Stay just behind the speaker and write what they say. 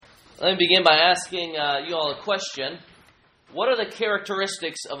Let me begin by asking you all a question. What are the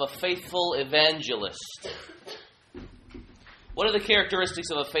characteristics of a faithful evangelist? What are the characteristics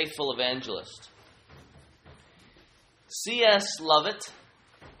of a faithful evangelist? C.S. Lovett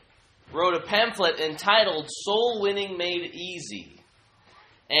wrote a pamphlet entitled Soul Winning Made Easy.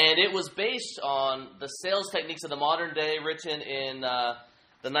 And it was based on the sales techniques of the modern day, written in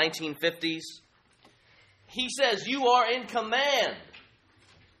the 1950s. He says, you are in command.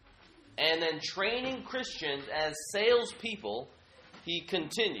 And then training Christians as salespeople, he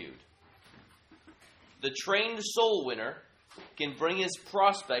continued. The trained soul winner can bring his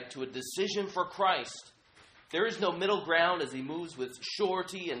prospect to a decision for Christ. There is no middle ground as he moves with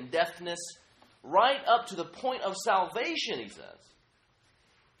surety and deftness, right up to the point of salvation, he says.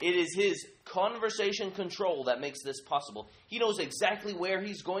 It is his conversation control that makes this possible. He knows exactly where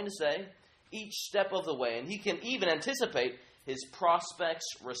he's going to say each step of the way, and he can even anticipate his prospects'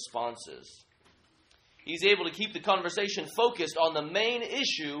 responses. He's able to keep the conversation focused on the main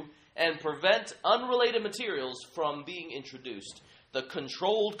issue and prevent unrelated materials from being introduced. The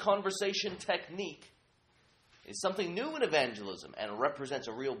controlled conversation technique is something new in evangelism and represents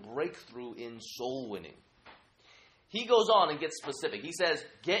a real breakthrough in soul winning. He goes on and gets specific. He says,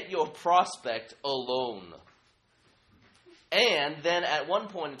 get your prospect alone. And then at one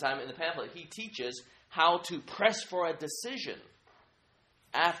point in time in the pamphlet, he teaches how to press for a decision.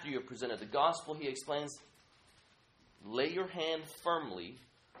 After you've presented the gospel, he explains, lay your hand firmly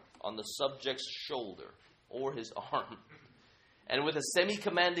on the subject's shoulder or his arm. And with a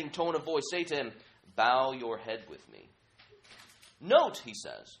semi-commanding tone of voice, say to him, bow your head with me. Note, he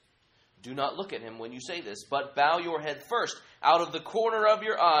says, do not look at him when you say this, but bow your head first, out of the corner of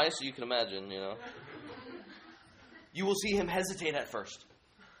your eye, so you can imagine, You will see him hesitate at first.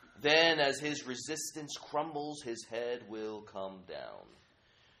 Then, as his resistance crumbles, his head will come down.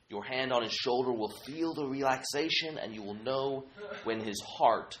 Your hand on his shoulder will feel the relaxation, and you will know when his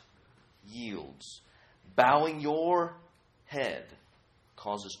heart yields. Bowing your head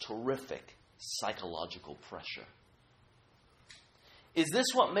causes terrific psychological pressure. Is this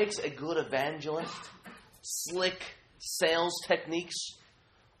what makes a good evangelist? Slick sales techniques?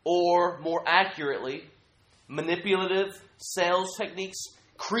 Or, more accurately, manipulative sales techniques?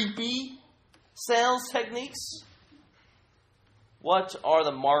 Creepy sales techniques? What are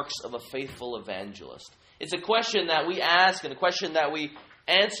the marks of a faithful evangelist? It's a question that we ask and a question that we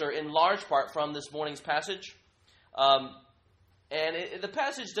answer in large part from this morning's passage. The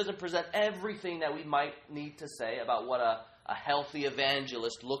passage doesn't present everything that we might need to say about what a healthy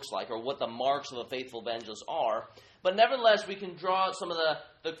evangelist looks like or what the marks of a faithful evangelist are. But nevertheless, we can draw out some of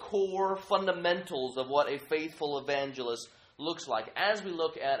the core fundamentals of what a faithful evangelist looks like as we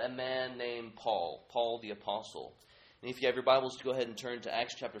look at a man named Paul the Apostle. And if you have your Bibles, go ahead and turn to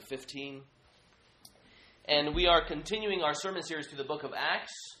Acts chapter 15. And we are continuing our sermon series through the book of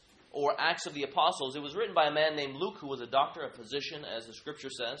Acts, or Acts of the Apostles. It was written by a man named Luke, who was a doctor, a physician, as the scripture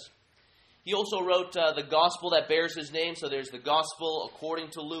says. He also wrote the gospel that bears his name. So there's the gospel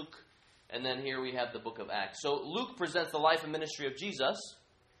according to Luke. And then here we have the book of Acts. So Luke presents the life and ministry of Jesus.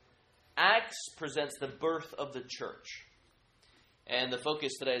 Acts presents the birth of the church. And the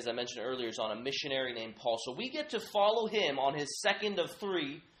focus today, as I mentioned earlier, is on a missionary named Paul. So we get to follow him on his second of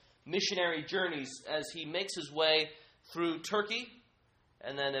 3 missionary journeys as he makes his way through Turkey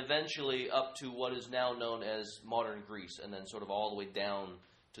and then eventually up to what is now known as modern Greece, and then sort of all the way down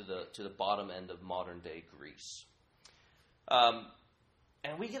to the bottom end of modern-day Greece.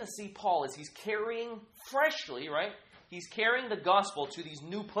 And we get to see Paul as he's carrying freshly, right? He's carrying the gospel to these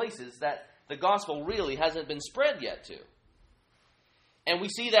new places that the gospel really hasn't been spread yet to. And we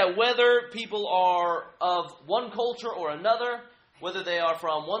see that whether people are of one culture or another, whether they are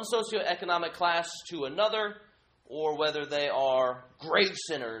from one socioeconomic class to another, or whether they are great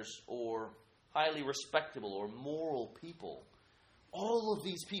sinners or highly respectable or moral people, all of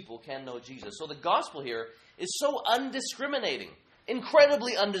these people can know Jesus. So the gospel here is so undiscriminating,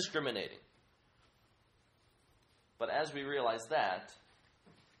 incredibly undiscriminating. But as we realize that,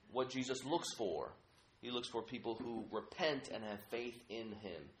 what Jesus looks for, he looks for people who repent and have faith in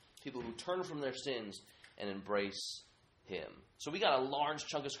him. People who turn from their sins and embrace him. So we got a large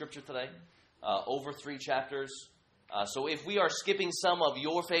chunk of scripture today, over 3 chapters. So if we are skipping some of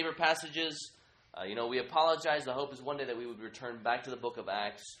your favorite passages, we apologize. The hope is one day that we would return back to the book of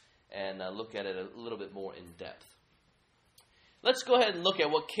Acts and look at it a little bit more in depth. Let's go ahead and look at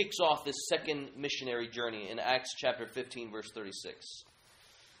what kicks off this second missionary journey in Acts chapter 15, verse 36.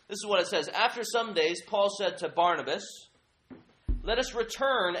 This is what it says. After some days, Paul said to Barnabas, let us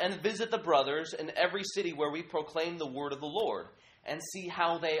return and visit the brothers in every city where we proclaim the word of the Lord, and see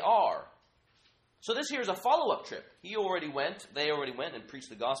how they are. So this here is a follow-up trip. They already went and preached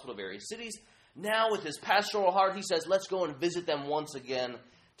the gospel to various cities. Now with his pastoral heart, he says, let's go and visit them once again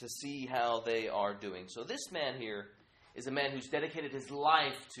to see how they are doing. So this man here is a man who's dedicated his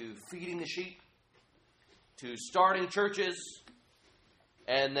life to feeding the sheep, to starting churches,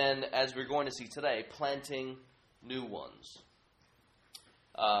 and then, as we're going to see today, planting new ones.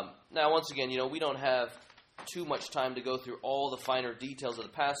 Now, once again, we don't have too much time to go through all the finer details of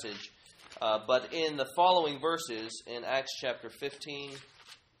the passage, but in the following verses, in Acts chapter 15,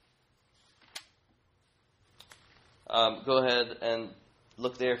 go ahead and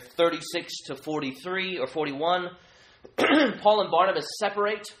look there, 36 to 43 or 41, Paul and Barnabas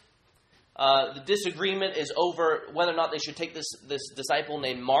separate. The disagreement is over whether or not they should take this disciple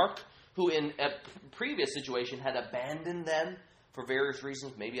named Mark, who in a previous situation had abandoned them for various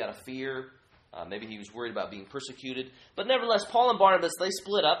reasons, maybe out of fear, maybe he was worried about being persecuted. But nevertheless, Paul and Barnabas, they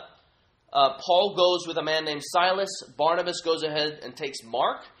split up. Paul goes with a man named Silas. Barnabas goes ahead and takes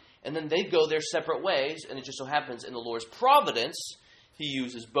Mark, and then they go their separate ways. And it just so happens in the Lord's providence, he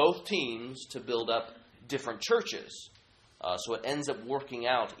uses both teams to build up different churches. So it ends up working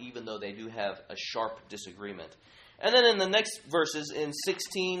out, even though they do have a sharp disagreement. And then in the next verses, in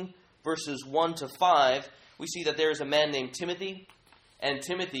 16 verses 1 to 5, we see that there is a man named Timothy. And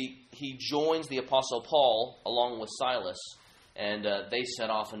Timothy, he joins the Apostle Paul along with Silas. And they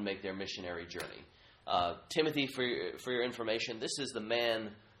set off and make their missionary journey. Timothy, for your information, this is the man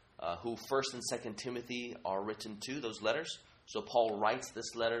who 1st and 2nd Timothy are written to, those letters. So Paul writes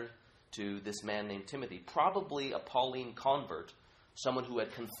this letter to this man named Timothy, probably a Pauline convert, someone who had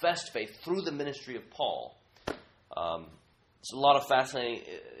confessed faith through the ministry of Paul. It's a lot of fascinating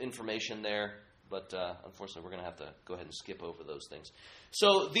information there, but unfortunately we're going to have to go ahead and skip over those things.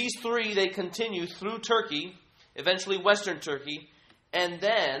 So these three, they continue through Turkey, eventually Western Turkey, and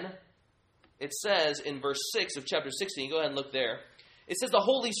then it says in verse 6 of chapter 16, go ahead and look there, it says the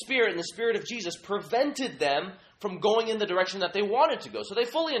Holy Spirit and the Spirit of Jesus prevented them from going in the direction that they wanted to go. So they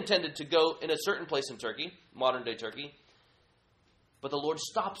fully intended to go in a certain place in Turkey, modern-day Turkey, but the Lord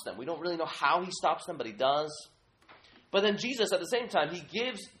stops them. We don't really know how he stops them, but he does. But then Jesus, at the same time, he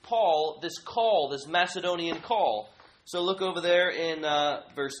gives Paul this call, this Macedonian call. So look over there in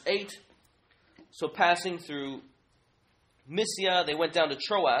verse 8. So passing through Mysia, they went down to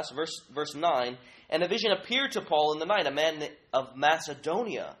Troas, verse 9, and a vision appeared to Paul in the night. A man of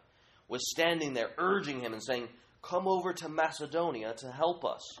Macedonia was standing there, urging him and saying, come over to Macedonia to help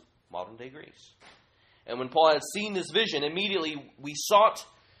us, modern-day Greece. And when Paul had seen this vision, immediately we sought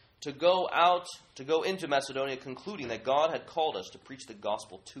to go into Macedonia, concluding that God had called us to preach the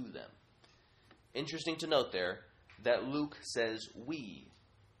gospel to them. Interesting to note there that Luke says we.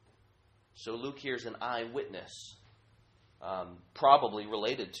 So Luke here is an eyewitness, probably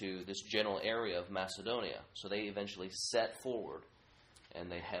related to this general area of Macedonia. So they eventually set forward and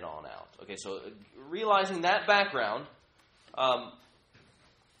they head on out. Okay, so realizing that background,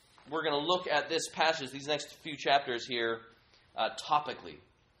 we're going to look at this passage, these next few chapters here, topically,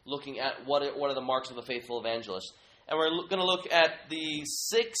 looking at what are the marks of a faithful evangelist. And we're going to look at the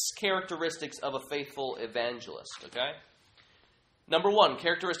 6 characteristics of a faithful evangelist, okay?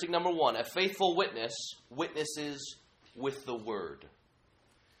 Characteristic number 1, a faithful witness witnesses with the word.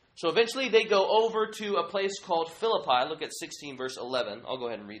 So eventually they go over to a place called Philippi. Look at 16 verse 11. I'll go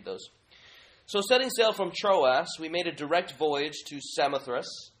ahead and read those. So setting sail from Troas, we made a direct voyage to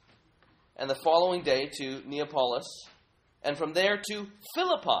Samothrace, and the following day to Neapolis, and from there to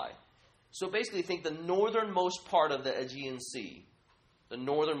Philippi. So basically think the northernmost part of the Aegean Sea, the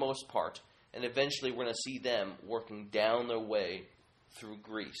northernmost part, and eventually we're going to see them working down their way through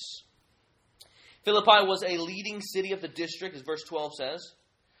Greece. Philippi was a leading city of the district, as verse 12 says,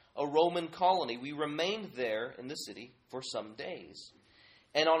 a Roman colony. We remained there in the city for some days.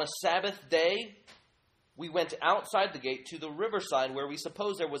 And on a Sabbath day, we went outside the gate to the riverside where we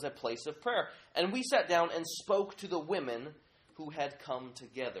supposed there was a place of prayer. And we sat down and spoke to the women who had come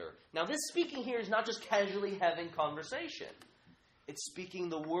together. Now, this speaking here is not just casually having conversation. It's speaking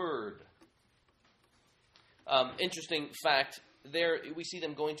the word. Interesting fact, there we see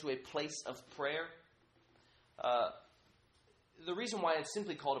them going to a place of prayer. The reason why it's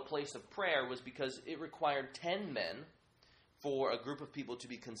simply called a place of prayer was because it required 10 men for a group of people to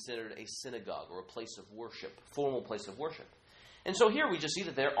be considered a synagogue or a place of worship, formal place of worship. And so here we just see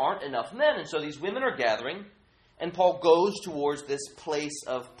that there aren't enough men, and so these women are gathering, and Paul goes towards this place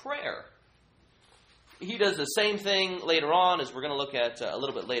of prayer. He does the same thing later on, as we're going to look at a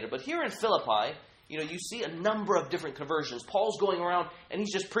little bit later. But here in Philippi, you see a number of different conversions. Paul's going around, and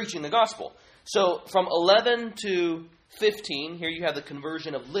he's just preaching the gospel. So from 11 to 15, here you have the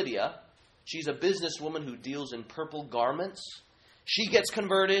conversion of Lydia. She's a businesswoman who deals in purple garments. She gets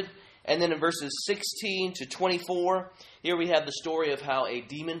converted. And then in verses 16 to 24, here we have the story of how a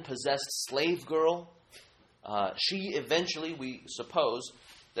demon-possessed slave girl, she eventually, we suppose,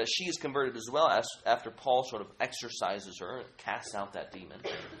 that she is converted as well after Paul sort of exorcises her and casts out that demon.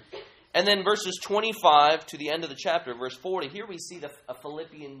 And then verses 25 to the end of the chapter, verse 40, here we see a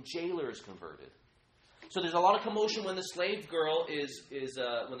Philippian jailer is converted. So there's a lot of commotion when the slave girl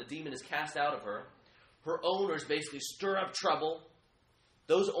when the demon is cast out of her. Her owners basically stir up trouble.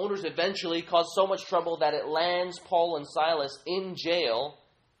 Those owners eventually cause so much trouble that it lands Paul and Silas in jail.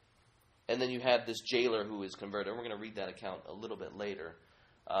 And then you have this jailer who is converted. And we're going to read that account a little bit later.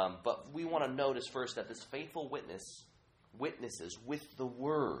 But we want to notice first that this faithful witnesses with the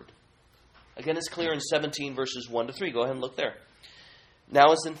word. Again, it's clear in 17 verses 1 to 3. Go ahead and look there.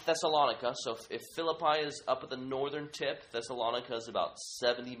 Now it's in Thessalonica. So if Philippi is up at the northern tip, Thessalonica is about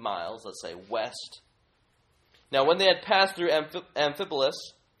 70 miles, let's say, west. Now when they had passed through Amphipolis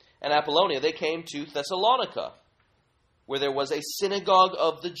and Apollonia, they came to Thessalonica, where there was a synagogue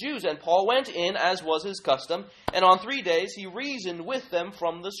of the Jews. And Paul went in, as was his custom, and on 3 days he reasoned with them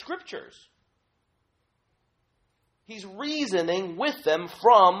from the Scriptures. He's reasoning with them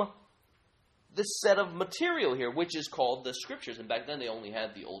from this set of material here, which is called the Scriptures. And back then they only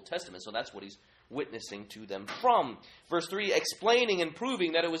had the Old Testament, so that's what he's witnessing to them from. Verse 3, explaining and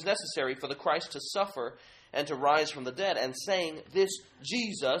proving that it was necessary for the Christ to suffer and to rise from the dead, and saying, this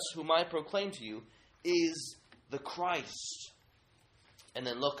Jesus, whom I proclaim to you, is the Christ. And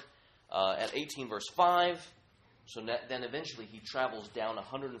then look at 18 verse 5. So then eventually he travels down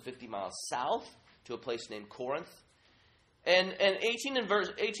 150 miles south to a place named Corinth. And 18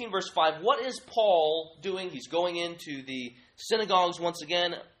 verse 5, what is Paul doing? He's going into the synagogues once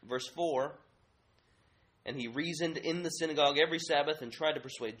again, verse 4. And he reasoned in the synagogue every Sabbath and tried to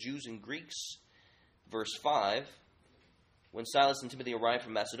persuade Jews and Greeks. Verse 5, when Silas and Timothy arrived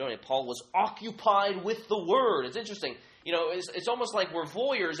from Macedonia, Paul was occupied with the word. It's interesting. You know, it's almost like we're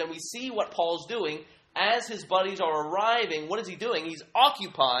voyeurs and we see what Paul's doing. As his buddies are arriving, what is he doing? He's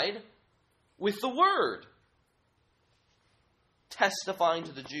occupied with the word, testifying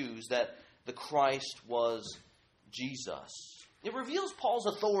to the Jews that the Christ was Jesus. It reveals Paul's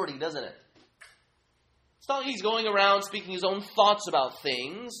authority, doesn't it? It's not like he's going around speaking his own thoughts about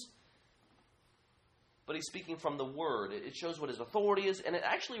things, but he's speaking from the Word. It shows what his authority is, and it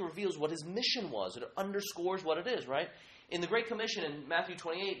actually reveals what his mission was. It underscores what it is, right? In the Great Commission in Matthew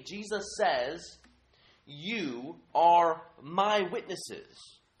 28, Jesus says, you are my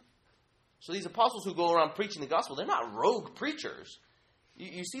witnesses. So these apostles who go around preaching the gospel, they're not rogue preachers.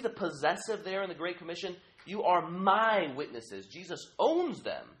 You see the possessive there in the Great Commission? You are my witnesses. Jesus owns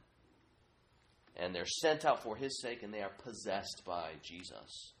them. And they're sent out for his sake, and they are possessed by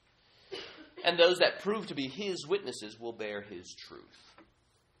Jesus. And those that prove to be his witnesses will bear his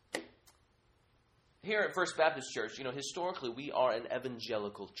truth. Here at First Baptist Church, historically we are an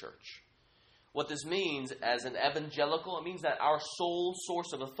evangelical church. What this means as an evangelical, it means that our sole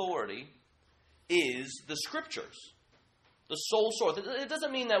source of authority is the Scriptures. The sole source. It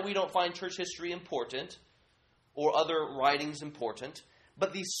doesn't mean that we don't find church history important or other writings important,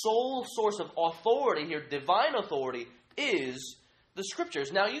 but the sole source of authority here, divine authority, is the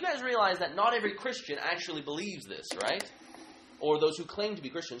Scriptures. Now, you guys realize that not every Christian actually believes this, right? Or those who claim to be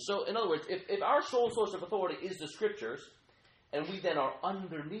Christians. So, in other words, if our sole source of authority is the Scriptures, and we then are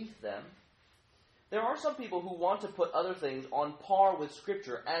underneath them, there are some people who want to put other things on par with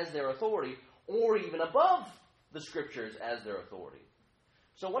Scripture as their authority, or even above the Scriptures as their authority.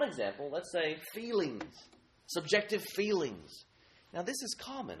 So one example, let's say feelings, subjective feelings. Now this is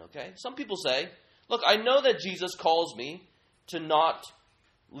common, okay? Some people say, look, I know that Jesus calls me to not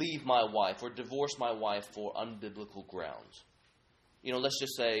leave my wife or divorce my wife for unbiblical grounds. Let's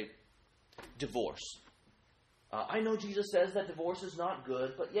just say divorce. I know Jesus says that divorce is not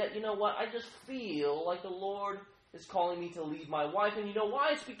good, but yet, you know what? I just feel like the Lord is calling me to leave my wife. And you know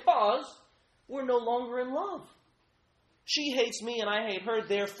why? It's because we're no longer in love. She hates me and I hate her.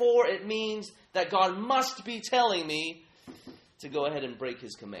 Therefore, it means that God must be telling me to go ahead and break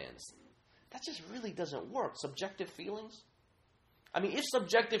his commands. That just really doesn't work. Subjective feelings? I mean, if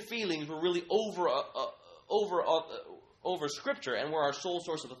subjective feelings were really over Scripture and were our sole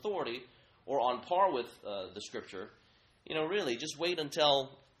source of authority, or on par with the Scripture, really, just wait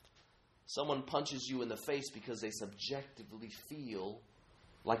until someone punches you in the face because they subjectively feel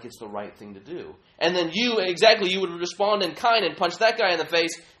like it's the right thing to do. And then you would respond in kind and punch that guy in the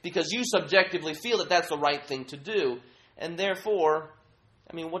face because you subjectively feel that that's the right thing to do. And therefore,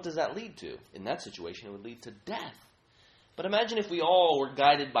 what does that lead to? In that situation, it would lead to death. But imagine if we all were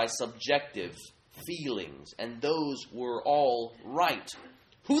guided by subjective feelings, and those were all right.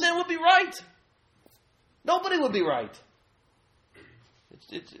 Who then would be right? Nobody would be right.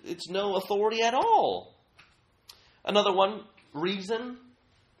 It's no authority at all. Another one, reason.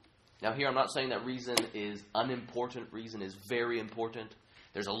 Now here I'm not saying that reason is unimportant. Reason is very important.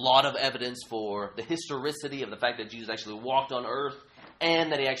 There's a lot of evidence for the historicity of the fact that Jesus actually walked on earth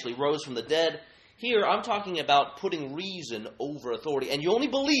and that he actually rose from the dead. Here I'm talking about putting reason over authority. And you only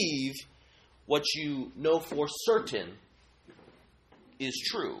believe what you know for certain is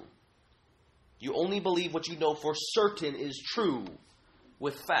true. You only believe what you know for certain is true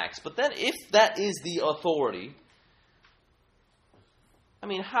with facts. But then if that is the authority, I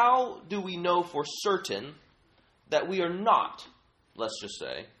mean, how do we know for certain that we are not, let's just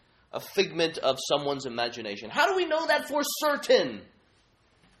say, a figment of someone's imagination? How do we know that for certain?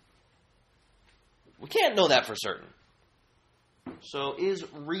 We can't know that for certain. So is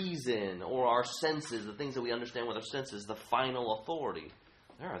reason or our senses, the things that we understand with our senses, the final authority?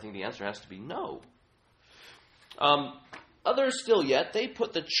 There, I think the answer has to be no. Others still yet, they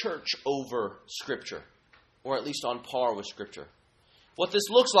put the church over Scripture, or at least on par with Scripture. What this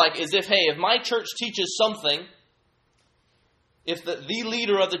looks like is if my church teaches something, if the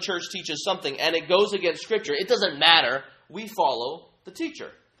leader of the church teaches something and it goes against Scripture, it doesn't matter. We follow the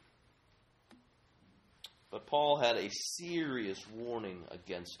teacher. But Paul had a serious warning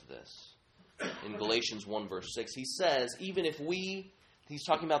against this. In Galatians 1 verse 6, he says, even if we, he's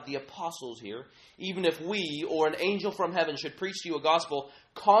talking about the apostles here, even if we or an angel from heaven should preach to you a gospel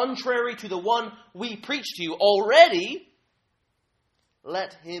contrary to the one we preach to you already,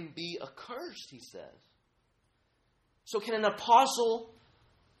 let him be accursed, he says. So can an apostle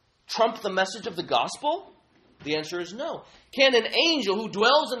trump the message of the gospel? The answer is no. Can an angel who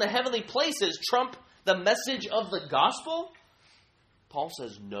dwells in the heavenly places trump the message of the gospel? Paul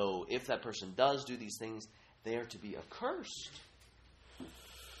says no. If that person does do these things, they are to be accursed.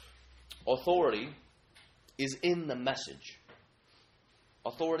 Authority is in the message.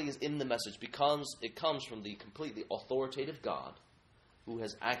 Authority is in the message because it comes from the completely authoritative God who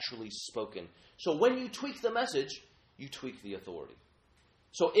has actually spoken. So when you tweak the message, you tweak the authority.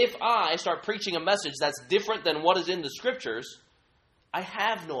 So if I start preaching a message that's different than what is in the Scriptures, I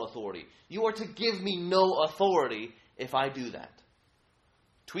have no authority. You are to give me no authority if I do that.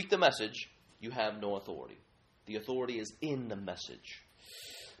 Tweak the message, you have no authority. The authority is in the message.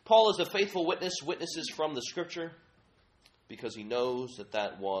 Paul is a faithful witness, witnesses from the Scripture, because he knows that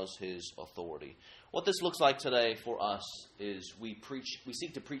that was his authority. What this looks like today for us is we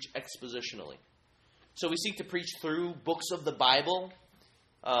seek to preach expositionally. So we seek to preach through books of the Bible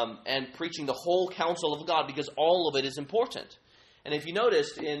and preaching the whole counsel of God, because all of it is important. And if you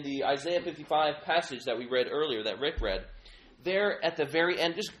noticed in the Isaiah 55 passage that we read earlier, that Rick read, there at the very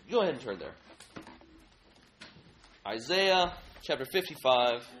end, just go ahead and turn there. Isaiah chapter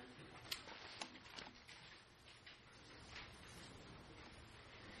 55.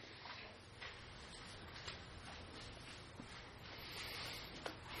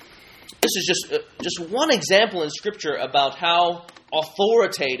 This is just one example in Scripture about how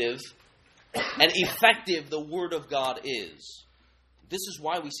authoritative and effective the Word of God is. This is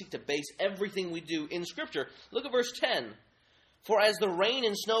why we seek to base everything we do in Scripture. Look at verse 10. For as the rain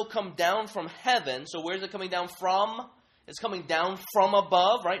and snow come down from heaven, so where's it coming down from? It's coming down from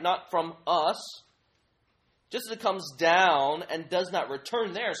above, right? Not from us. Just as it comes down and does not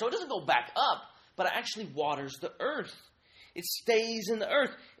return there. So it doesn't go back up, but it actually waters the earth. It stays in the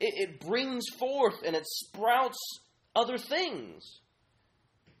earth. It brings forth and it sprouts other things,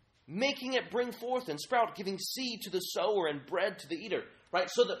 making it bring forth and sprout, giving seed to the sower and bread to the eater. Right?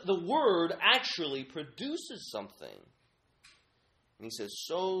 So the word actually produces something. And he says,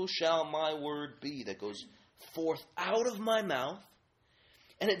 so shall my word be that goes forth out of my mouth,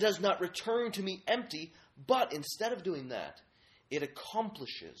 and it does not return to me empty, but instead of doing that, it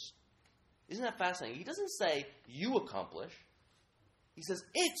accomplishes. Isn't that fascinating? He doesn't say, you accomplish. He says,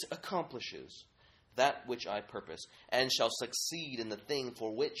 it accomplishes that which I purpose, and shall succeed in the thing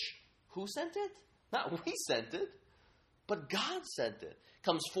for which, who sent it? Not we sent it, but God sent it.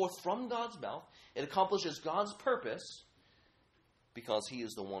 Comes forth from God's mouth. It accomplishes God's purpose, because he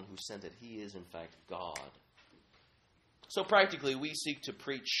is the one who sent it. He is, in fact, God. So practically, we seek to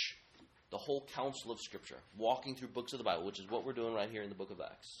preach the whole counsel of Scripture, walking through books of the Bible, which is what we're doing right here in the book of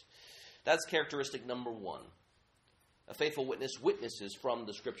Acts. That's characteristic number one. A faithful witness witnesses from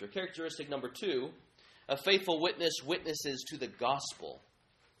the Scripture. Characteristic number two, a faithful witness witnesses to the gospel.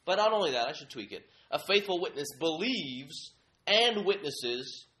 But not only that, I should tweak it. A faithful witness believes and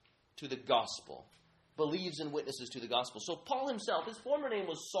witnesses to the gospel. believes and witnesses to the gospel. So Paul himself, his former name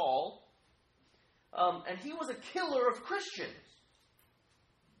was Saul, and he was a killer of Christians.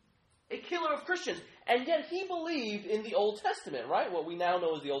 A killer of Christians. And yet he believed in the Old Testament, right? What we now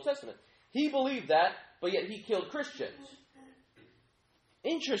know as the Old Testament. He believed that, but yet he killed Christians.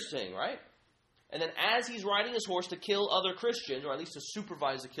 Interesting, right? And then as he's riding his horse to kill other Christians, or at least to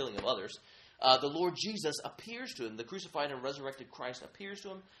supervise the killing of others, the Lord Jesus appears to him. The crucified and resurrected Christ appears to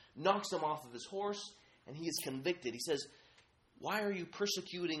him, knocks him off of his horse, and he is convicted. He says, "Why are you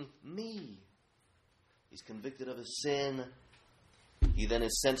persecuting me?" He's convicted of his sin. He then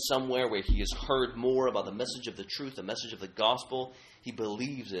is sent somewhere where he has heard more about the message of the truth, the message of the gospel. He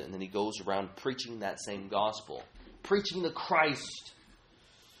believes it, and then he goes around preaching that same gospel, preaching the Christ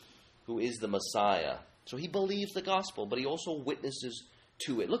who is the Messiah. So he believes the gospel, but he also witnesses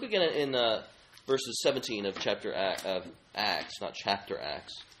to it. Look again in verses 17 of chapter of Acts, not chapter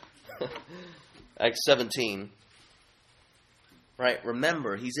Acts. Acts 17. Right,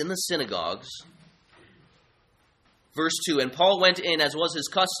 remember, he's in the synagogues. Verse 2, and Paul went in as was his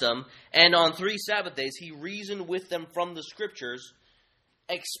custom, and on 3 Sabbath days he reasoned with them from the Scriptures,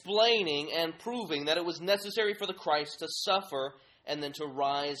 explaining and proving that it was necessary for the Christ to suffer and then to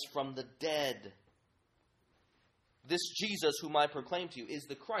rise from the dead. This Jesus whom I proclaim to you is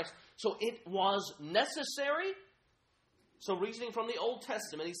the Christ. So it was necessary. So reasoning from the Old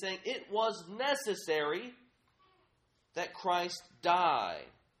Testament, he's saying it was necessary that Christ die.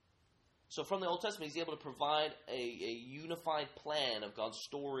 So from the Old Testament, he's able to provide a unified plan of God's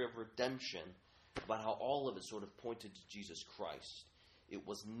story of redemption about how all of it sort of pointed to Jesus Christ. It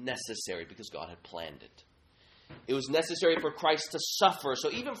was necessary because God had planned it. It was necessary for Christ to suffer.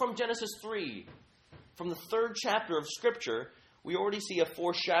 So even from Genesis 3, from the 3rd chapter of Scripture, we already see a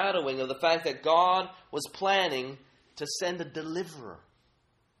foreshadowing of the fact that God was planning to send a deliverer.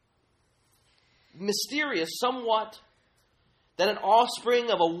 Mysterious somewhat, that an offspring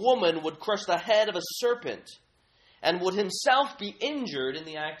of a woman would crush the head of a serpent and would himself be injured in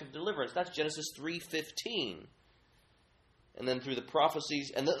the act of deliverance. That's Genesis 3:15. And then through the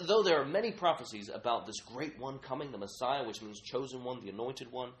prophecies, and though there are many prophecies about this great one coming, the Messiah, which means chosen one, the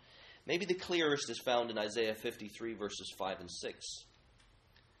anointed one, maybe the clearest is found in Isaiah 53 verses 5 and 6,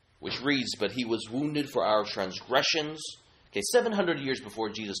 which reads, "But he was wounded for our transgressions." Okay, 700 years before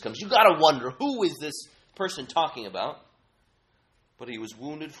Jesus comes. You got to wonder, who is this person talking about? "But he was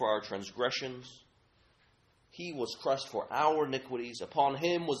wounded for our transgressions. He was crushed for our iniquities. Upon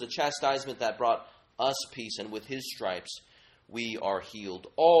him was the chastisement that brought us peace, and with his stripes we are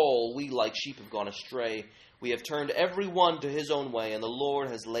healed. All we like sheep have gone astray. We have turned every one to his own way, and the Lord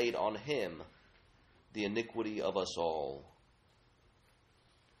has laid on him the iniquity of us all."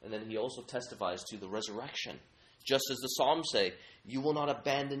 And then he also testifies to the resurrection. Just as the Psalms say, "You will not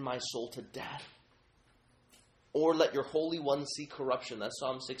abandon my soul to death, or let your Holy One see corruption." That's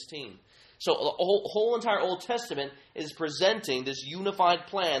Psalm 16. So the whole entire Old Testament is presenting this unified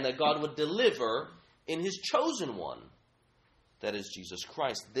plan that God would deliver in his chosen one. That is Jesus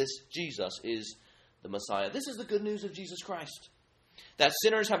Christ. This Jesus is the Messiah. This is the good news of Jesus Christ. That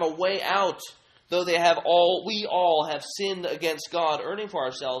sinners have a way out, though we all have sinned against God, earning for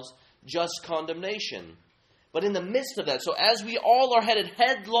ourselves just condemnation. But in the midst of that, so as we all are headed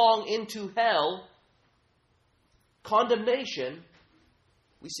headlong into hell, condemnation,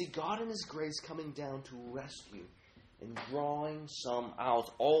 we see God in his grace coming down to rescue and drawing some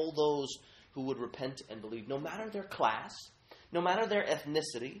out. All those who would repent and believe, no matter their class, no matter their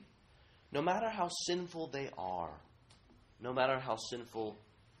ethnicity, no matter how sinful they are, no matter how sinful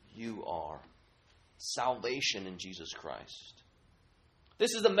you are. Salvation in Jesus Christ.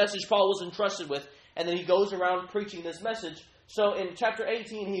 This is the message Paul was entrusted with, and then he goes around preaching this message. So in chapter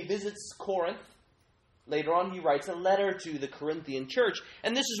 18, he visits Corinth. Later on, he writes a letter to the Corinthian church.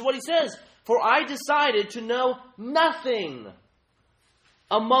 And this is what he says: "For I decided to know nothing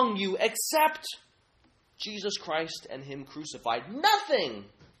among you except Jesus Christ and him crucified." Nothing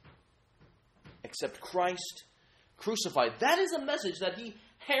except Christ crucified. That is a message that he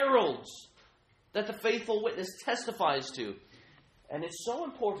heralds, that the faithful witness testifies to. And it's so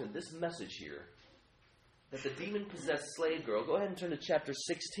important, this message here, that the demon-possessed slave girl, go ahead and turn to chapter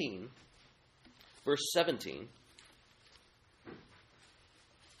 16, verse 17.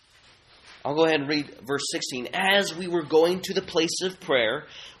 I'll go ahead and read verse 16. "As we were going to the place of prayer,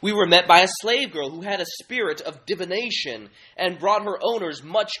 we were met by a slave girl who had a spirit of divination and brought her owners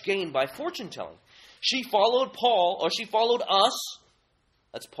much gain by fortune-telling. She followed us,"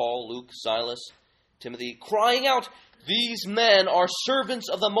 that's Paul, Luke, Silas, Timothy, "crying out, 'These men are servants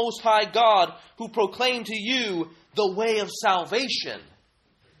of the Most High God who proclaim to you the way of salvation.'"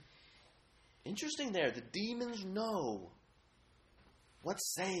 Interesting there. The demons know what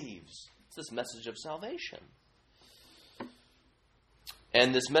saves. It's this message of salvation.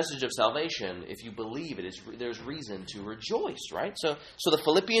 And this message of salvation, if you believe it, there's reason to rejoice, right? So the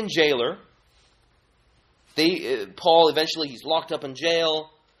Philippian jailer, Paul eventually, he's locked up in jail.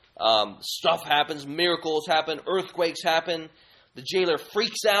 Stuff happens, miracles happen, earthquakes happen. The jailer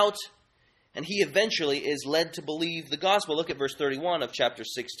freaks out, and he eventually is led to believe the gospel. Look at verse 31 of chapter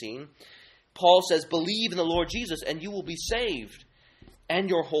 16. Paul says, "Believe in the Lord Jesus, and you will be saved, and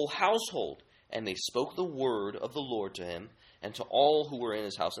your whole household." And they spoke the word of the Lord to him and to all who were in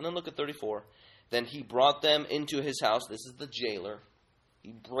his house. And then look at 34. Then he brought them into his house. This is the jailer.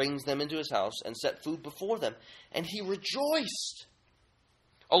 He brings them into his house and set food before them. And he rejoiced,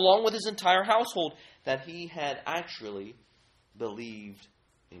 along with his entire household, that he had actually believed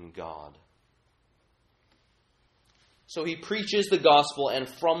in God. So he preaches the gospel, and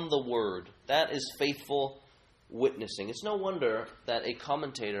from the word. That is faithful witnessing. It's no wonder that a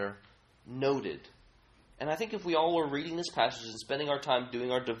commentator noted, and I think if we all were reading this passage and spending our time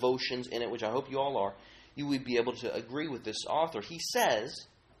doing our devotions in it, which I hope you all are, you would be able to agree with this author. He says,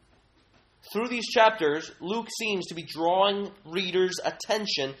 through these chapters, Luke seems to be drawing readers'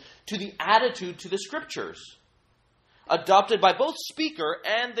 attention to the attitude to the Scriptures, adopted by both speaker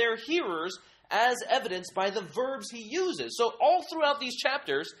and their hearers, as evidenced by the verbs he uses. So all throughout these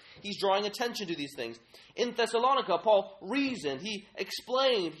chapters, he's drawing attention to these things. In Thessalonica, Paul reasoned, he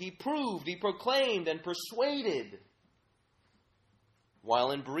explained, he proved, he proclaimed, and persuaded.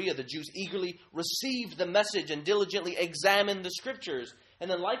 While in Berea, the Jews eagerly received the message and diligently examined the Scriptures. And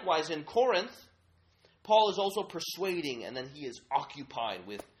then likewise in Corinth, Paul is also persuading, and then he is occupied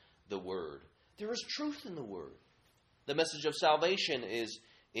with the Word. There is truth in the Word. The message of salvation is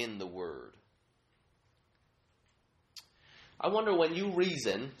in the Word. I wonder when you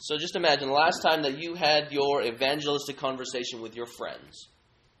reason, so just imagine the last time that you had your evangelistic conversation with your friends,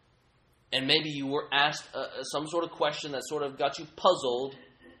 and maybe you were asked some sort of question that sort of got you puzzled.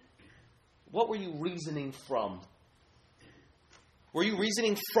 What were you reasoning from? Were you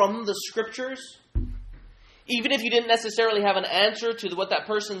reasoning from the Scriptures? Even if you didn't necessarily have an answer to what that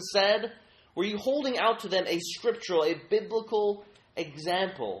person said, were you holding out to them a scriptural, a biblical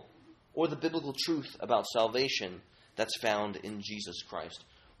example, or the biblical truth about salvation that's found in Jesus Christ?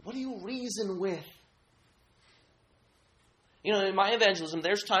 What do you reason with? You know, in my evangelism,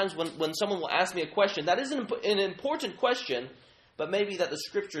 there's times when someone will ask me a question that is an important question, but maybe that the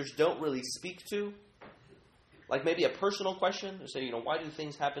Scriptures don't really speak to. Like maybe a personal question. They say, why do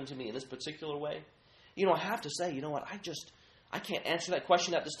things happen to me in this particular way? I have to say, you know what, I can't answer that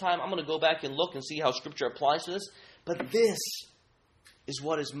question at this time. I'm going to go back and look and see how Scripture applies to this. But this is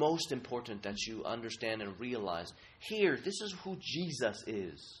what is most important that you understand and realize. Here, this is who Jesus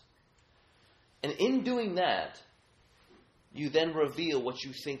is. And in doing that, you then reveal what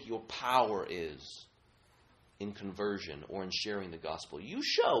you think your power is in conversion or in sharing the gospel. You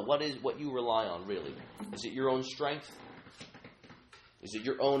show what you rely on, really. Is it your own strength? Is it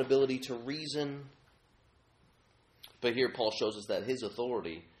your own ability to reason? But here Paul shows us that his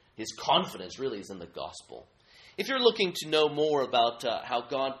authority, his confidence really is in the gospel. If you're looking to know more about how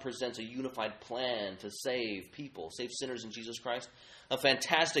God presents a unified plan to save people, save sinners in Jesus Christ, a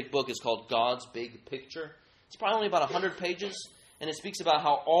fantastic book is called God's Big Picture. It's probably only about 100 pages, and it speaks about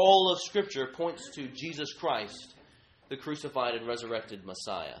how all of Scripture points to Jesus Christ, the crucified and resurrected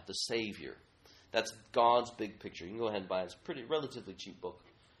Messiah, the Savior. That's God's Big Picture. You can go ahead and buy it. It's a pretty relatively cheap book.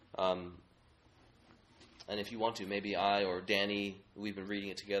 And if you want to, maybe I or Danny, we've been reading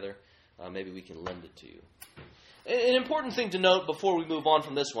it together, maybe we can lend it to you. An important thing to note before we move on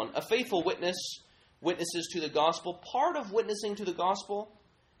from this one, a faithful witness witnesses to the gospel. Part of witnessing to the gospel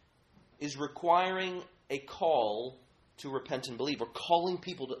is requiring a call to repent and believe, or calling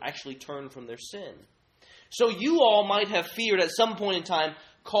people to actually turn from their sin. So you all might have feared at some point in time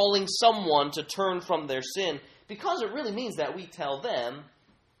calling someone to turn from their sin, because it really means that we tell them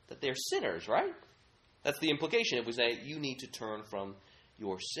that they're sinners, right? That's the implication if we say, you need to turn from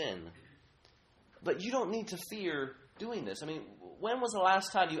your sin. But you don't need to fear doing this. I mean, when was the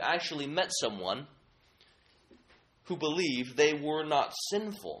last time you actually met someone who believed they were not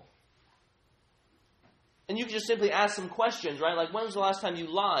sinful? And you can just simply ask some questions, right? Like, when was the last time you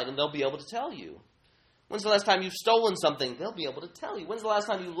lied? And they'll be able to tell you. When's the last time you've stolen something? They'll be able to tell you. When's the last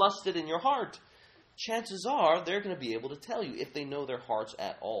time you lusted in your heart? Chances are they're going to be able to tell you if they know their hearts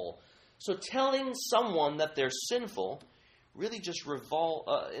at all. So telling someone that they're sinful really just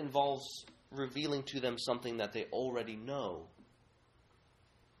involves revealing to them something that they already know.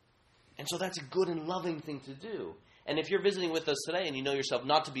 And so that's a good and loving thing to do. And if you're visiting with us today and you know yourself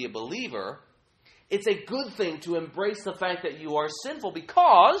not to be a believer, it's a good thing to embrace the fact that you are sinful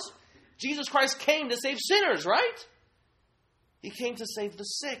because Jesus Christ came to save sinners, right? He came to save the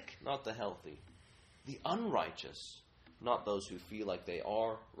sick, not the healthy. The unrighteous, not those who feel like they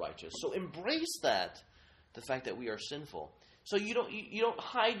are righteous. So embrace that, the fact that we are sinful. So you don't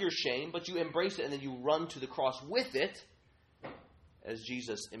hide your shame, but you embrace it and then you run to the cross with it, as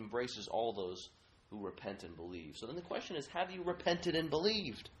Jesus embraces all those who repent and believe. So then the question is, have you repented and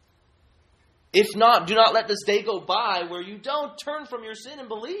believed? If not, do not let this day go by where you don't turn from your sin and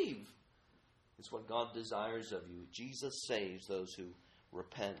believe. It's what God desires of you. Jesus saves those who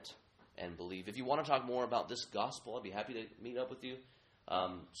repent and believe. If you want to talk more about this gospel, I'd be happy to meet up with you.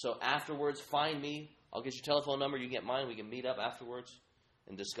 So afterwards, find me. I'll get your telephone number. You get mine. We can meet up afterwards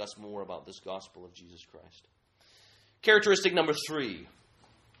and discuss more about this gospel of Jesus Christ. Characteristic number 3.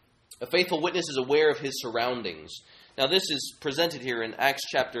 A faithful witness is aware of his surroundings. Now this is presented here in Acts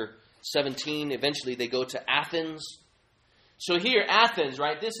chapter 17. Eventually they go to Athens. So here, Athens,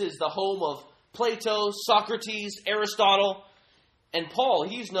 right? This is the home of Plato, Socrates, Aristotle. And Paul,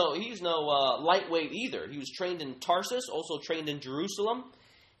 he's no lightweight either. He was trained in Tarsus, also trained in Jerusalem.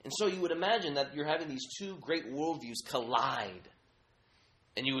 And so you would imagine that you're having these two great worldviews collide.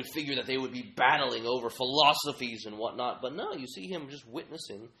 And you would figure that they would be battling over philosophies and whatnot. But no, you see him just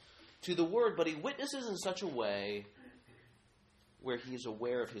witnessing to the word. But he witnesses in such a way where he is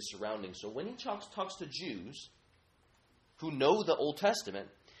aware of his surroundings. So when he talks to Jews who know the Old Testament,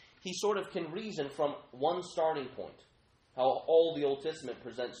 he sort of can reason from one starting point. How all the Old Testament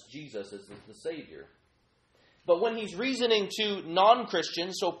presents Jesus as the Savior. But when he's reasoning to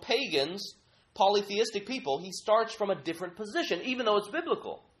non-Christians, so pagans, polytheistic people, he starts from a different position, even though it's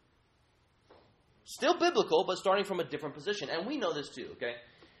biblical. Still biblical, but starting from a different position. And we know this too, okay?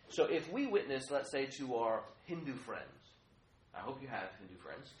 So if we witness, let's say, to our Hindu friends, I hope you have Hindu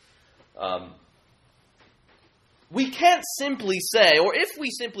friends, we can't simply say, or if we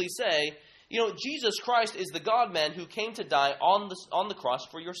simply say, Jesus Christ is the God-man who came to die on the cross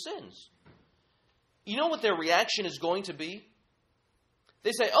for your sins. You know what their reaction is going to be?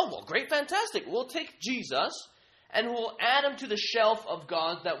 They say, oh, well, great, fantastic. We'll take Jesus and we'll add him to the shelf of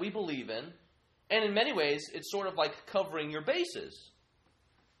gods that we believe in. And in many ways, it's sort of like covering your bases.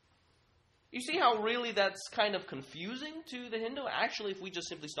 You see how really that's kind of confusing to the Hindu? Actually, if we just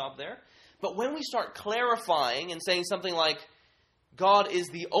simply stop there. But when we start clarifying and saying something like, God is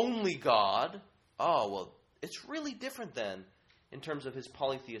the only God, oh, well, it's really different then in terms of his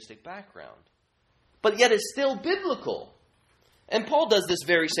polytheistic background. But yet it's still biblical. And Paul does this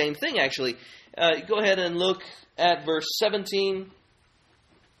very same thing, actually. Go ahead and look at verse 17.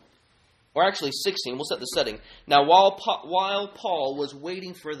 Or actually 16. We'll set the setting. Now, while Paul was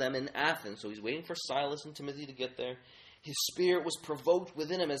waiting for them in Athens, so he's waiting for Silas and Timothy to get there, his spirit was provoked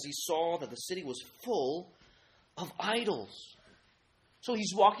within him as he saw that the city was full of idols. So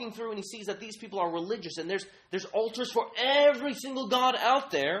he's walking through and he sees that these people are religious and there's altars for every single god out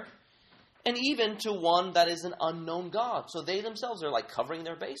there. And even to one that is an unknown God. So they themselves are like covering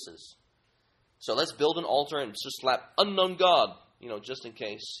their bases. So let's build an altar and just slap unknown God, just in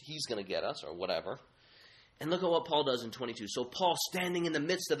case he's going to get us or whatever. And look at what Paul does in 22. So Paul, standing in the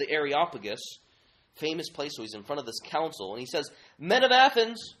midst of the Areopagus, famous place, so he's in front of this council, and he says, Men of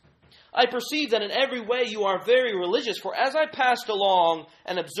Athens, I perceive that in every way you are very religious, for as I passed along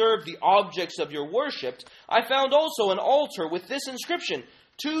and observed the objects of your worship, I found also an altar with this inscription,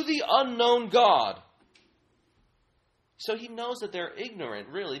 To the unknown God. So he knows that they're ignorant,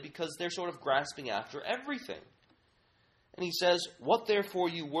 really, because they're sort of grasping after everything. And he says, What therefore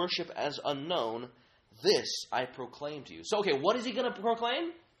you worship as unknown, this I proclaim to you. So, okay, what is he going to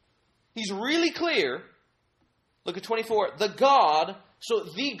proclaim? He's really clear. Look at 24. The God, so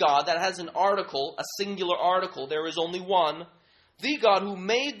the God, that has an article, a singular article, there is only one. The God who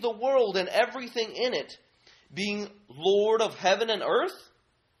made the world and everything in it, being Lord of heaven and earth.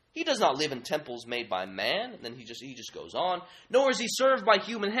 He does not live in temples made by man. And then he just goes on. Nor is he served by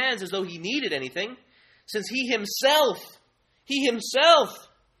human hands as though he needed anything, since he himself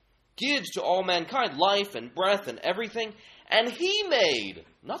gives to all mankind life and breath and everything. And he made,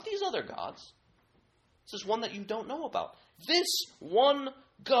 not these other gods. This is one that you don't know about. This one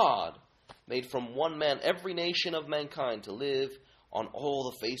God made from one man every nation of mankind to live on all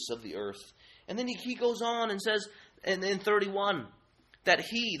the face of the earth. And then he goes on and says, and in 31, that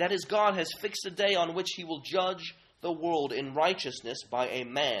is God, has fixed a day on which he will judge the world in righteousness by a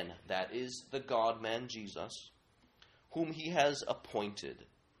man, that is the God-man Jesus, whom he has appointed.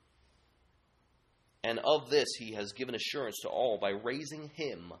 And of this he has given assurance to all by raising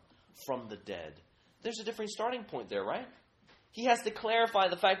him from the dead. There's a different starting point there, right? He has to clarify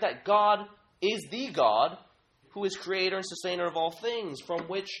the fact that God is the God who is creator and sustainer of all things, from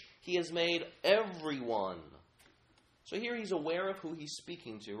which he has made everyone. So here he's aware of who he's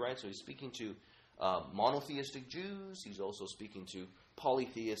speaking to, right? So he's speaking to monotheistic Jews. He's also speaking to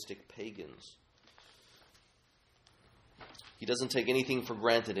polytheistic pagans. He doesn't take anything for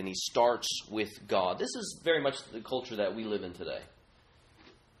granted, and he starts with God. This is very much the culture that we live in today.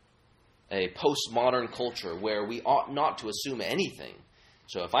 A postmodern culture where we ought not to assume anything.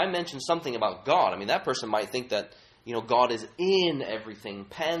 So if I mention something about God, that person might think that, God is in everything,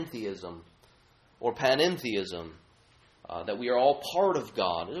 pantheism or panentheism, that we are all part of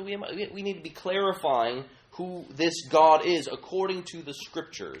God. We need to be clarifying who this God is according to the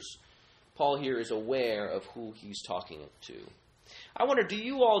Scriptures. Paul here is aware of who he's talking to. I wonder, do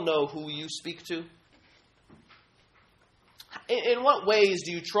you all know who you speak to? In what ways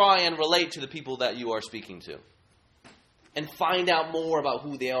do you try and relate to the people that you are speaking to? And find out more about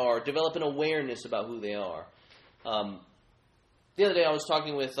who they are. Develop an awareness about who they are. The other day I was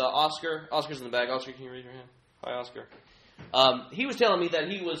talking with Oscar. Oscar's in the back. Oscar, can you raise your hand? Hi, Oscar. He was telling me that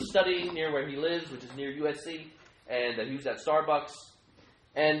he was studying near where he lives, which is near USC, and that he was at Starbucks.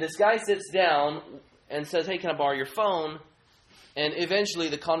 And this guy sits down and says, hey, can I borrow your phone? And eventually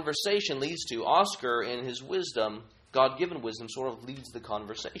the conversation leads to Oscar, in his wisdom, God-given wisdom, sort of leads the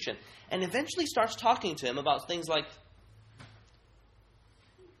conversation. And eventually starts talking to him about things like,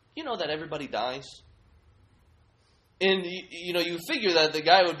 you know that everybody dies? And, you figure that the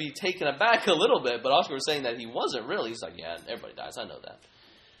guy would be taken aback a little bit, but Oscar was saying that he wasn't really. He's like, yeah, everybody dies, I know that.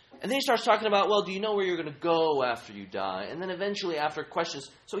 And then he starts talking about, well, do you know where you're going to go after you die? And then eventually, after questions,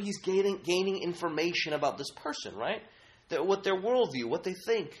 so he's gaining information about this person, right? What their worldview, what they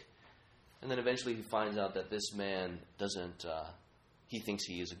think. And then eventually he finds out that this man doesn't, he thinks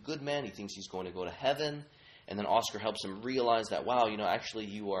he is a good man. He thinks he's going to go to heaven. And then Oscar helps him realize that, wow, actually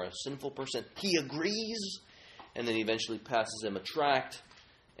you are a sinful person. He agrees. And then he eventually passes him a tract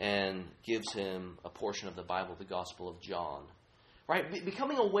and gives him a portion of the Bible, the Gospel of John. Right?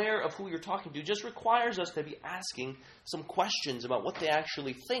 Becoming aware of who you're talking to just requires us to be asking some questions about what they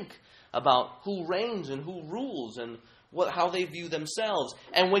actually think, about who reigns and who rules and how they view themselves.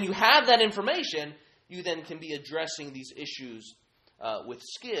 And when you have that information, you then can be addressing these issues with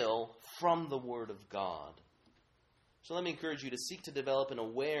skill from the Word of God. So let me encourage you to seek to develop an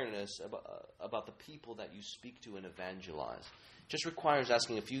awareness about the people that you speak to and evangelize. It just requires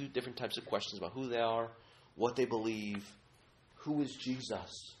asking a few different types of questions about who they are, what they believe, who is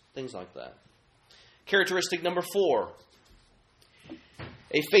Jesus, things like that. Characteristic number 4.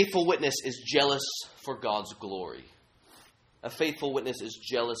 A faithful witness is jealous for God's glory. A faithful witness is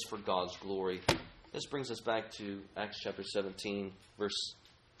jealous for God's glory. This brings us back to Acts chapter 17, verse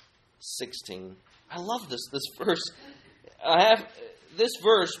 16. I love this verse. This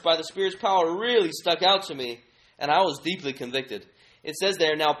verse, by the Spirit's power, really stuck out to me, and I was deeply convicted. It says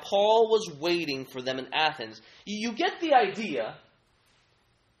there, now Paul was waiting for them in Athens. You get the idea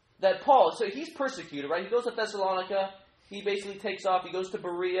that Paul, so he's persecuted, right? He goes to Thessalonica. He basically takes off. He goes to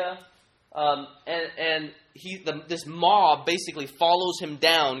Berea. And this mob basically follows him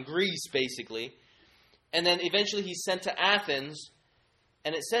down, Greece basically. And then eventually he's sent to Athens.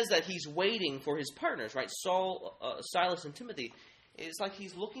 And it says that he's waiting for his partners, right? Saul, Silas, and Timothy. It's like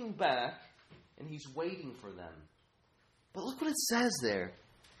he's looking back and he's waiting for them. But look what it says there.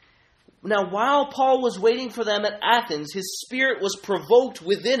 Now, while Paul was waiting for them at Athens, his spirit was provoked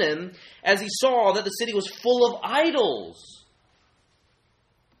within him as he saw that the city was full of idols.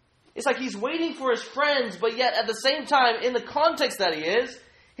 It's like he's waiting for his friends, but yet at the same time, in the context that he is,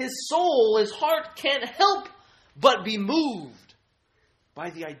 his soul, his heart can't help but be moved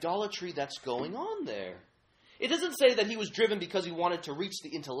by the idolatry that's going on there. It doesn't say that he was driven because he wanted to reach the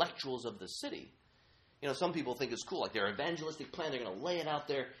intellectuals of the city. Some people think it's cool, like their evangelistic plan, they're going to lay it out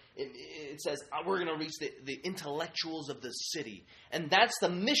there. It says, we're going to reach the intellectuals of the city. And that's the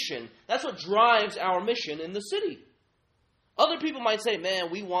mission. That's what drives our mission in the city. Other people might say, man,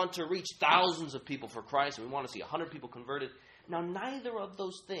 we want to reach thousands of people for Christ, and we want to see 100 people converted. Now, neither of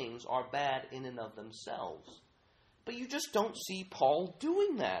those things are bad in and of themselves. But you just don't see Paul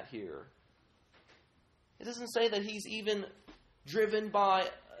doing that here. It doesn't say that he's even driven by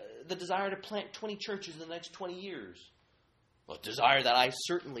the desire to plant 20 churches in the next 20 years. Well, a desire that I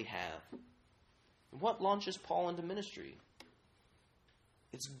certainly have. What launches Paul into ministry?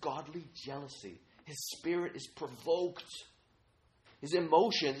 It's godly jealousy. His spirit is provoked. His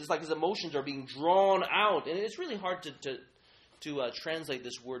emotions, it's like his emotions are being drawn out. And it's really hard to translate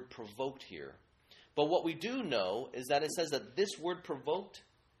this word provoked here. But what we do know is that it says that this word provoked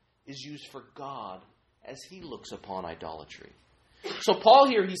is used for God as he looks upon idolatry. So Paul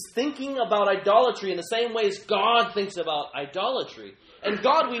here, he's thinking about idolatry in the same way as God thinks about idolatry. And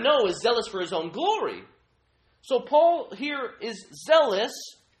God, we know, is zealous for his own glory. So Paul here is zealous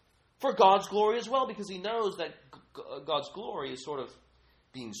for God's glory as well, because he knows that God's glory is sort of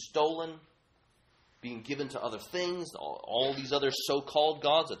being stolen, being given to other things, all these other so-called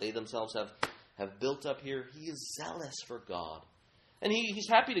gods that they themselves have built up here. He is zealous for God. And he's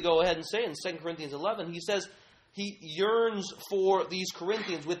happy to go ahead and say in 2 Corinthians 11, he says he yearns for these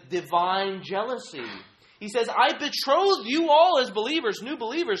Corinthians with divine jealousy. He says, I betrothed you all as believers, new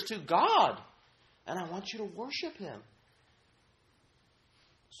believers, to God, and I want you to worship him.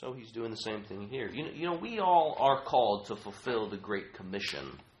 So he's doing the same thing here. You know, we all are called to fulfill the Great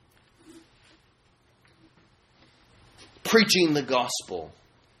Commission. Preaching the gospel,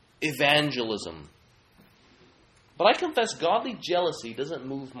 evangelism. But I confess, godly jealousy doesn't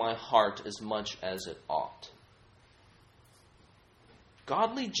move my heart as much as it ought.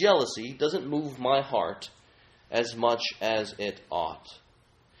 Godly jealousy doesn't move my heart as much as it ought.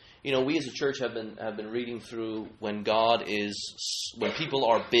 You know, we as a church have been reading through when people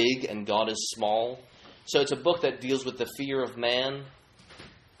are big and God is small. So it's a book that deals with the fear of man.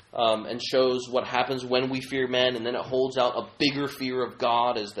 And shows what happens when we fear man, and then it holds out a bigger fear of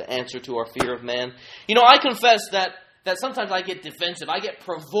God as the answer to our fear of man. You know, I confess that sometimes I get defensive. I get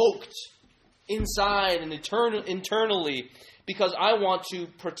provoked inside and internally because I want to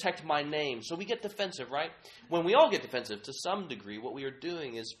protect my name. So we get defensive, right? When we all get defensive to some degree, what we are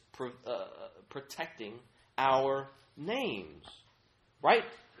doing is protecting our names, right?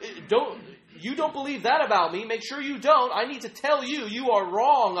 You don't believe that about me. Make sure you don't. I need to tell you, you are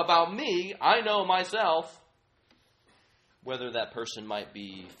wrong about me. I know myself. Whether that person might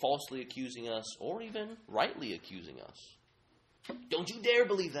be falsely accusing us or even rightly accusing us. Don't you dare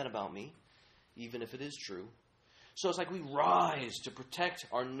believe that about me, even if it is true. So it's like we rise to protect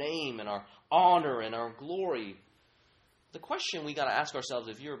our name and our honor and our glory. The question we got to ask ourselves,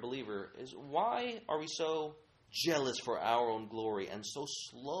 if you're a believer, is why are we so jealous for our own glory and so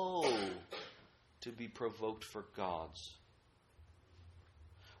slow to be provoked for God's?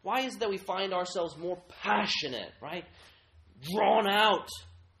 Why is it that we find ourselves more passionate, right? Drawn out.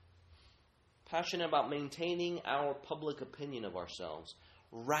 Passionate about maintaining our public opinion of ourselves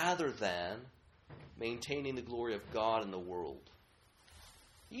rather than maintaining the glory of God in the world.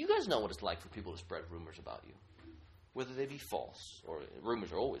 You guys know what it's like for people to spread rumors about you, whether they be false, or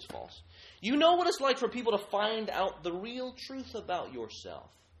rumors are always false. You know what it's like for people to find out the real truth about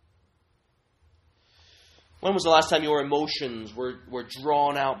yourself. When was the last time your emotions were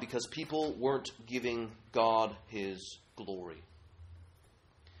drawn out because people weren't giving God his glory?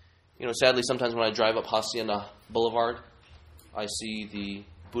 You know, sadly, sometimes when I drive up Hacienda Boulevard, I see the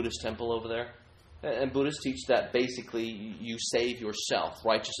Buddhist temple over there. And Buddhists teach that basically you save yourself.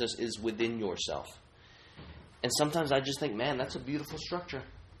 Righteousness is within yourself. And sometimes I just think, man, that's a beautiful structure.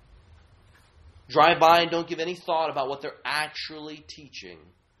 Drive by and don't give any thought about what they're actually teaching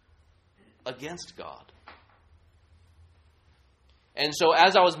against God. And so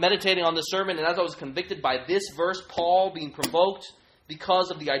as I was meditating on the sermon and as I was convicted by this verse, Paul being provoked because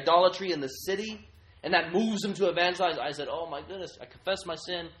of the idolatry in the city, and that moves him to evangelize, I said, oh my goodness, I confess my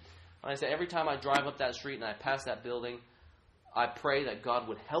sin. And I said, every time I drive up that street and I pass that building, I pray that God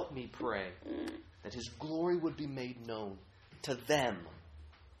would help me pray that his glory would be made known to them.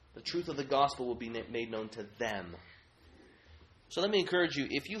 The truth of the gospel will be made known to them. So let me encourage you,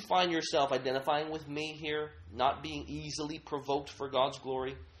 if you find yourself identifying with me here, not being easily provoked for God's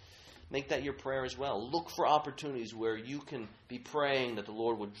glory, make that your prayer as well. Look for opportunities where you can be praying that the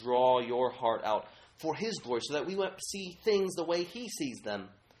Lord would draw your heart out for his glory so that we won't see things the way he sees them.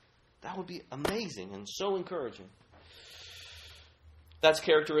 That would be amazing and so encouraging. That's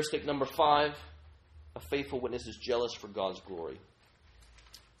characteristic number 5. A faithful witness is jealous for God's glory.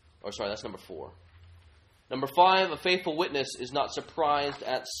 That's number 4. Number 5, a faithful witness is not surprised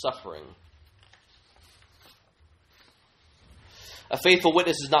at suffering. A faithful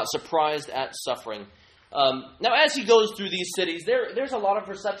witness is not surprised at suffering. Now, as he goes through these cities, there's a lot of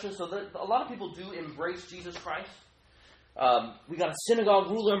perception. So a lot of people do embrace Jesus Christ. We got a synagogue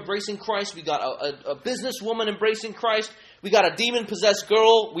ruler embracing Christ. We got a businesswoman embracing Christ. We got a demon-possessed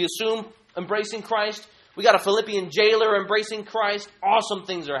girl, we assume, embracing Christ. We got a Philippian jailer embracing Christ. Awesome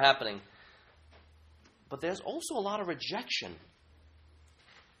things are happening. But there's also a lot of rejection.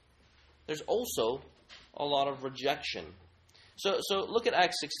 There's also a lot of rejection. So look at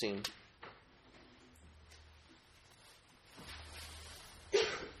Acts 16.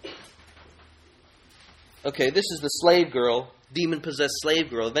 Okay, this is the slave girl, demon-possessed slave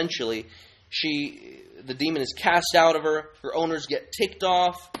girl. Eventually, The demon is cast out of her. Her owners get ticked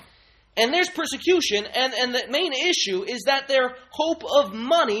off. And there's persecution. And the main issue is that their hope of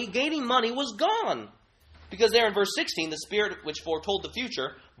money, gaining money, was gone. Because there in verse 16, the spirit which foretold the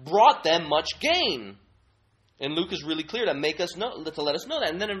future brought them much gain. And Luke is really clear to let us know that.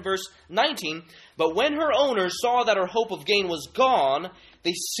 And then in verse 19, but when her owners saw that her hope of gain was gone,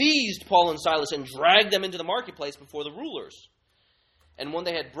 they seized Paul and Silas and dragged them into the marketplace before the rulers. And when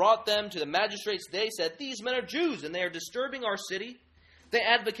they had brought them to the magistrates, they said, these men are Jews, and they are disturbing our city. They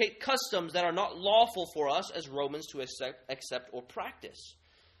advocate customs that are not lawful for us as Romans to accept or practice.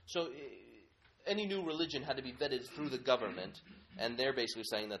 So any new religion had to be vetted through the government, and they're basically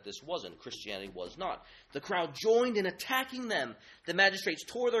saying that this wasn't. Christianity was not. The crowd joined in attacking them. The magistrates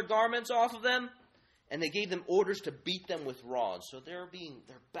tore their garments off of them, and they gave them orders to beat them with rods. So their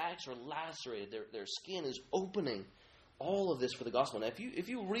backs are lacerated, their skin is opening. All of this for the gospel. Now, if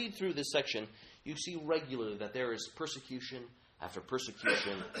you read through this section, you see regularly that there is persecution after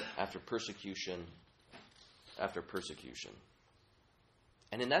persecution after persecution after persecution.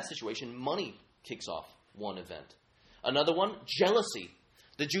 And in that situation, money kicks off one event. Another one, jealousy.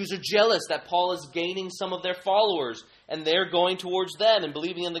 The Jews are jealous that Paul is gaining some of their followers, and they're going towards them and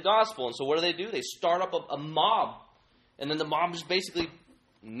believing in the gospel. And so what do? They start up a mob, and then the mob just basically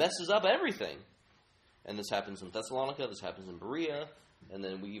messes up everything. And this happens in Thessalonica, this happens in Berea, and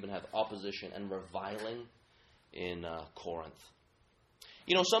then we even have opposition and reviling in Corinth.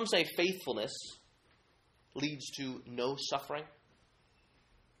 You know, some say faithfulness leads to no suffering.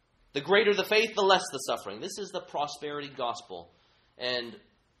 The greater the faith, the less the suffering. This is the prosperity gospel. And,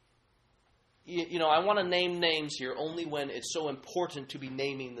 you know, I want to name names here only when it's so important to be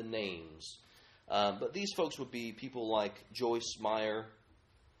naming the names. But these folks would be people like Joyce Meyer,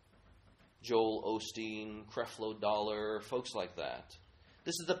 Joel Osteen, Creflo Dollar, folks like that.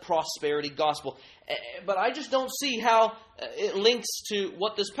 This is the prosperity gospel. But I just don't see how it links to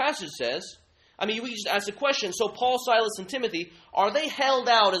what this passage says. I mean, we just ask the question, so Paul, Silas, and Timothy, are they held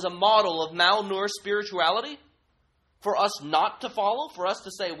out as a model of malnourished spirituality for us not to follow? For us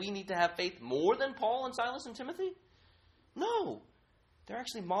to say we need to have faith more than Paul and Silas and Timothy? No. They're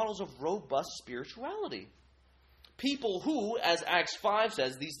actually models of robust spirituality. People who, as Acts 5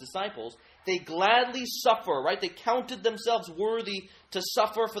 says, these disciples, they gladly suffer, right? They counted themselves worthy to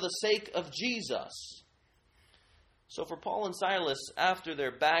suffer for the sake of Jesus. So for Paul and Silas, after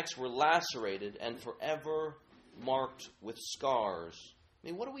their backs were lacerated and forever marked with scars, I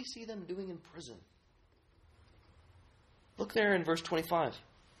mean, what do we see them doing in prison? Look there in verse 25.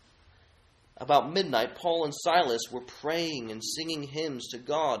 About midnight, Paul and Silas were praying and singing hymns to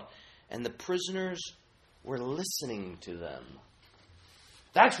God, and the prisoners were listening to them.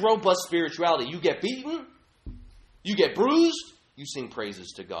 That's robust spirituality. You get beaten, you get bruised, you sing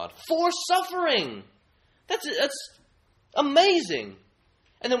praises to God for suffering. That's amazing.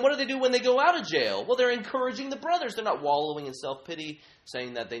 And then what do they do when they go out of jail? Well, they're encouraging the brothers. They're not wallowing in self-pity,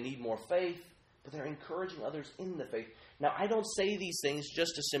 saying that they need more faith, but they're encouraging others in the faith. Now, I don't say these things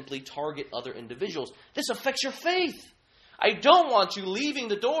just to simply target other individuals. This affects your faith. I don't want you leaving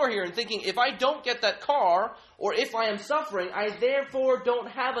the door here and thinking, if I don't get that car, or if I am suffering, I therefore don't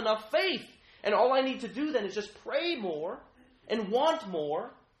have enough faith. And all I need to do then is just pray more and want more.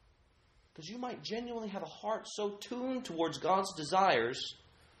 Because you might genuinely have a heart so tuned towards God's desires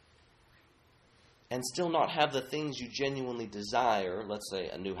and still not have the things you genuinely desire. Let's say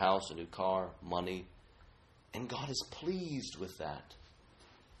a new house, a new car, money. And God is pleased with that.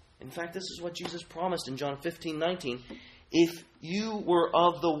 In fact, this is what Jesus promised in John 15:19. If you were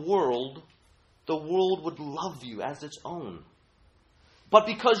of the world would love you as its own. But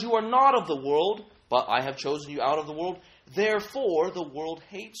because you are not of the world, but I have chosen you out of the world, therefore the world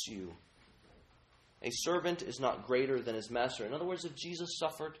hates you. A servant is not greater than his master. In other words, if Jesus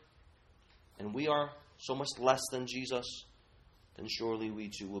suffered, and we are so much less than Jesus, then surely we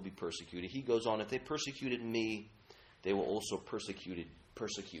too will be persecuted. He goes on, if they persecuted me, they will also persecute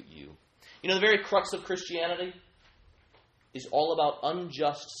you. You know, the very crux of Christianity is all about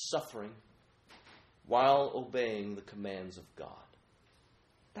unjust suffering while obeying the commands of God.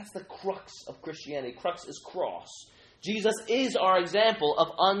 That's the crux of Christianity. Crux is cross. Jesus is our example of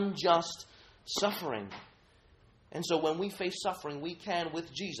unjust suffering. And so when we face suffering, we can,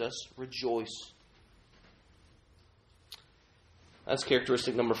 with Jesus, rejoice. That's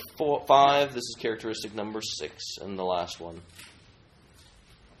characteristic number 5. This is characteristic number 6, and the last one.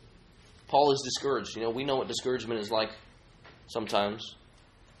 Paul is discouraged. You know, we know what discouragement is like sometimes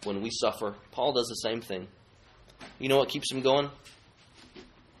when we suffer. Paul does the same thing. You know what keeps him going?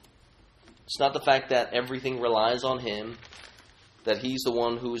 It's not the fact that everything relies on him. that he's the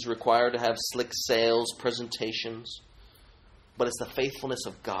one who is required to have slick sales presentations, but it's the faithfulness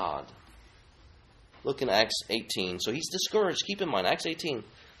of God. Look in Acts 18. So he's discouraged. Keep in mind, Acts 18,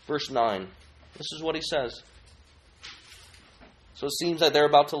 verse 9. This is what he says. So it seems like they're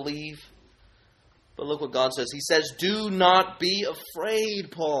about to leave. But look what God says. He says, do not be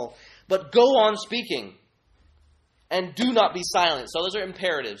afraid, Paul, but go on speaking. And do not be silent. So those are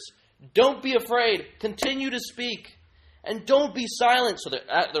imperatives. Don't be afraid. Continue to speak. And don't be silent. So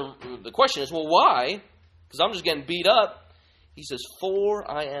the question is, well, why? Because I'm just getting beat up. He says, for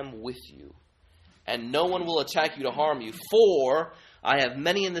I am with you. And no one will attack you to harm you. For I have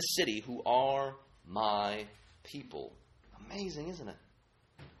many in the city who are my people. Amazing, isn't it?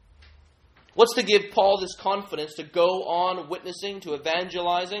 What's to give Paul this confidence to go on witnessing, to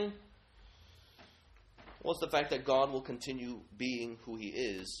evangelizing? Well, it's the fact that God will continue being who he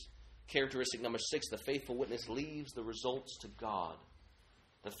is. Characteristic number 6, the faithful witness leaves the results to God.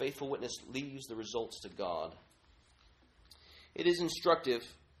 The faithful witness leaves the results to God. It is instructive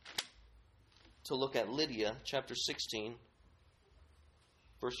to look at Lydia, chapter 16,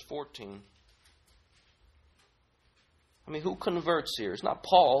 verse 14. I mean, who converts here? It's not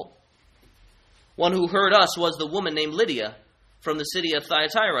Paul. One who heard us was the woman named Lydia from the city of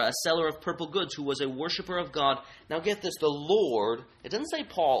Thyatira, a seller of purple goods who was a worshiper of God. Now get this, the Lord, it doesn't say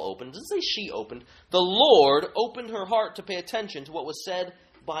Paul opened, it doesn't say she opened. The Lord opened her heart to pay attention to what was said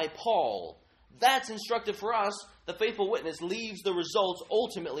by Paul. That's instructive for us. The faithful witness leaves the results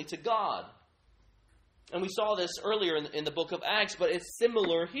ultimately to God. And we saw this earlier in the book of Acts, but it's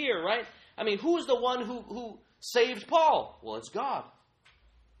similar here, right? I mean, who's the one who saved Paul? Well, it's God.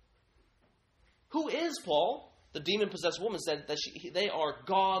 Who is Paul? The demon-possessed woman said that they are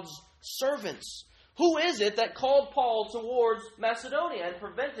God's servants. Who is it that called Paul towards Macedonia and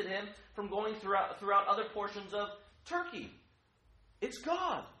prevented him from going throughout other portions of Turkey? It's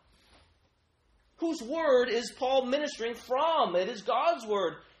God. Whose word is Paul ministering from? It is God's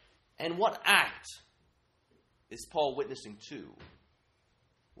word. And what act is Paul witnessing to?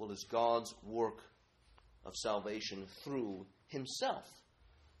 Well, it's God's work of salvation through himself,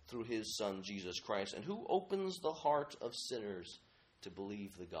 through his Son, Jesus Christ. And who opens the heart of sinners to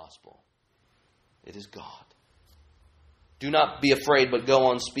believe the gospel? It is God. Do not be afraid, but go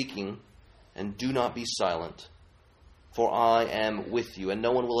on speaking, and do not be silent. For I am with you, and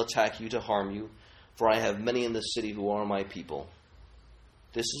no one will attack you to harm you, for I have many in the city who are my people.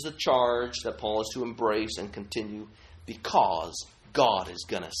 This is the charge that Paul is to embrace and continue, because God is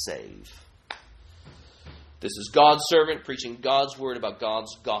going to save. This is God's servant preaching God's word about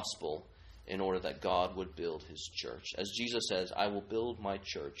God's gospel in order that God would build his church. As Jesus says, I will build my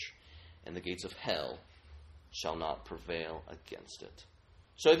church, and the gates of hell shall not prevail against it.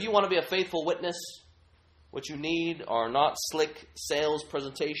 So if you want to be a faithful witness, what you need are not slick sales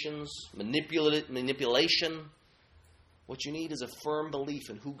presentations, manipulation. What you need is a firm belief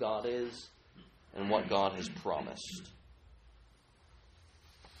in who God is and what God has promised.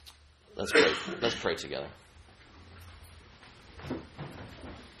 Let's pray. Let's pray together.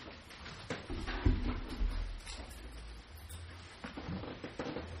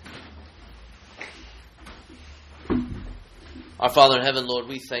 Our Father in heaven, Lord,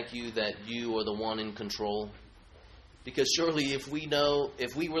 we thank you that you are the one in control. Because surely if we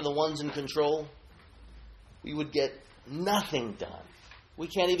were the ones in control, we would get nothing done. We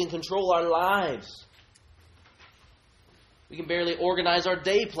can't even control our lives. We can barely organize our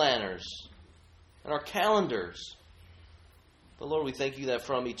day planners and our calendars. But Lord, we thank you that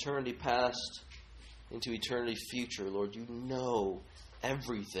from eternity past into eternity future, Lord, you know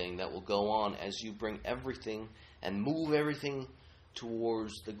everything that will go on as you bring everything and move everything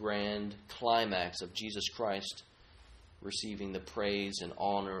towards the grand climax of Jesus Christ receiving the praise and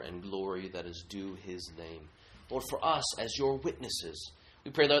honor and glory that is due his name. Lord, for us as your witnesses, we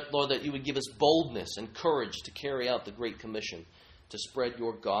pray that, Lord, that you would give us boldness and courage to carry out the Great Commission, to spread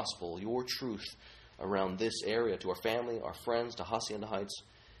your gospel, your truth around this area, to our family, our friends, to Hacienda Heights,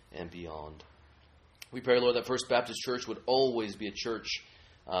 and beyond. We pray, Lord, that First Baptist Church would always be a church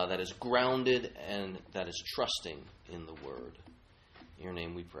that is grounded and that is trusting in the Word. In your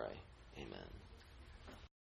name we pray. Amen.